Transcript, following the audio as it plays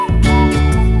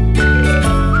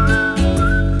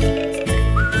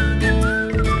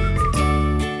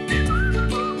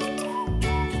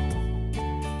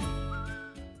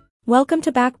Welcome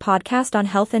to Back Podcast on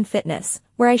Health and Fitness,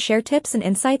 where I share tips and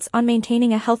insights on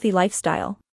maintaining a healthy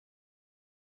lifestyle.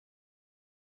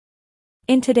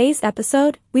 In today's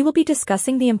episode, we will be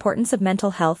discussing the importance of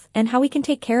mental health and how we can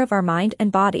take care of our mind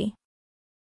and body.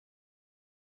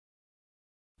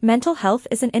 Mental health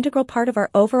is an integral part of our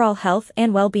overall health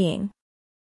and well-being.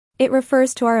 It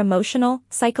refers to our emotional,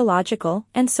 psychological,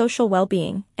 and social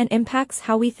well-being, and impacts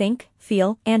how we think,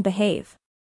 feel, and behave.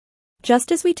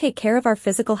 Just as we take care of our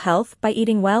physical health by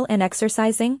eating well and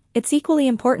exercising, it's equally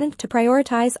important to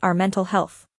prioritize our mental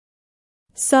health.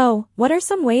 So, what are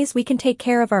some ways we can take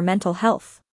care of our mental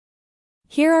health?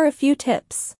 Here are a few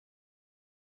tips.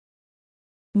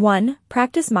 1.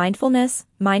 Practice mindfulness.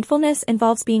 Mindfulness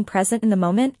involves being present in the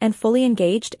moment and fully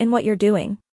engaged in what you're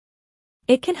doing.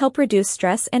 It can help reduce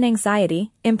stress and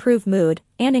anxiety, improve mood,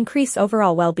 and increase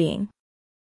overall well-being.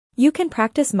 You can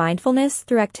practice mindfulness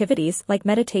through activities like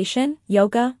meditation,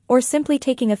 yoga, or simply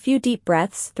taking a few deep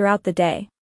breaths throughout the day.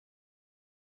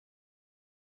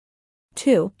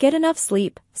 2. Get enough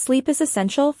sleep. Sleep is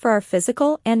essential for our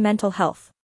physical and mental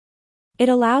health. It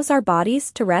allows our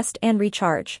bodies to rest and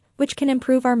recharge, which can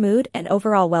improve our mood and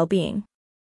overall well-being.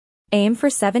 Aim for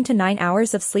 7 to 9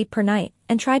 hours of sleep per night,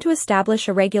 and try to establish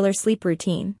a regular sleep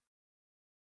routine.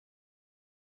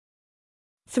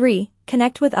 3.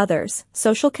 Connect with others.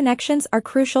 Social connections are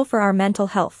crucial for our mental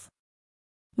health.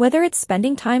 Whether it's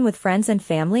spending time with friends and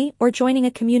family or joining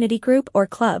a community group or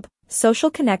club, social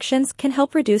connections can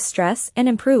help reduce stress and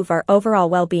improve our overall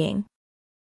well-being.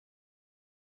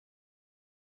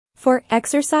 4.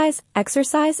 Exercise.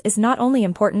 Exercise is not only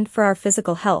important for our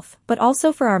physical health, but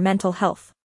also for our mental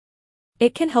health.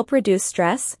 It can help reduce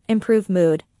stress, improve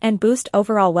mood, and boost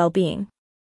overall well-being.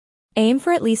 Aim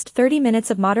for at least 30 minutes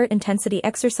of moderate-intensity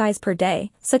exercise per day,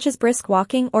 such as brisk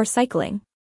walking or cycling.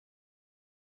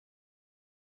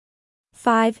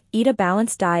 5. Eat a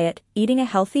balanced diet. Eating a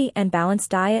healthy and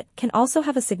balanced diet can also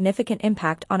have a significant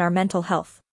impact on our mental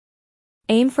health.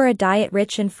 Aim for a diet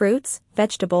rich in fruits,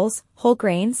 vegetables, whole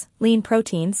grains, lean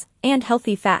proteins, and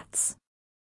healthy fats.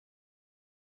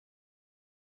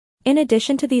 In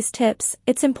addition to these tips,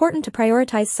 it's important to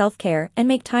prioritize self-care and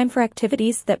make time for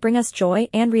activities that bring us joy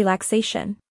and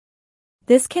relaxation.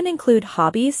 This can include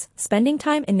hobbies, spending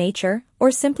time in nature, or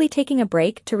simply taking a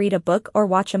break to read a book or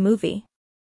watch a movie.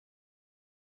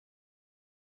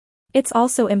 It's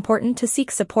also important to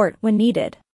seek support when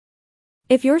needed.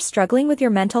 If you're struggling with your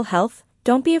mental health,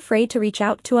 don't be afraid to reach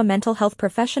out to a mental health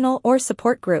professional or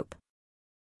support group.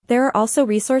 There are also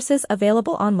resources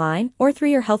available online or through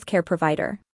your healthcare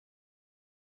provider.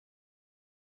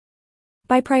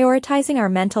 By prioritizing our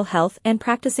mental health and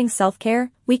practicing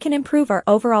self-care, we can improve our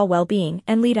overall well-being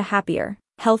and lead a happier,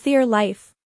 healthier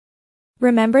life.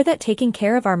 Remember that taking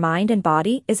care of our mind and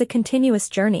body is a continuous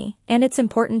journey, and it's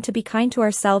important to be kind to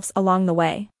ourselves along the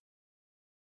way.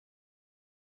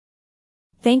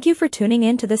 Thank you for tuning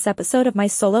in to this episode of my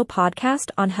solo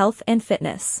podcast on health and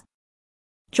fitness.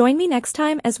 Join me next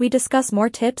time as we discuss more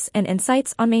tips and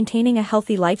insights on maintaining a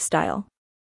healthy lifestyle.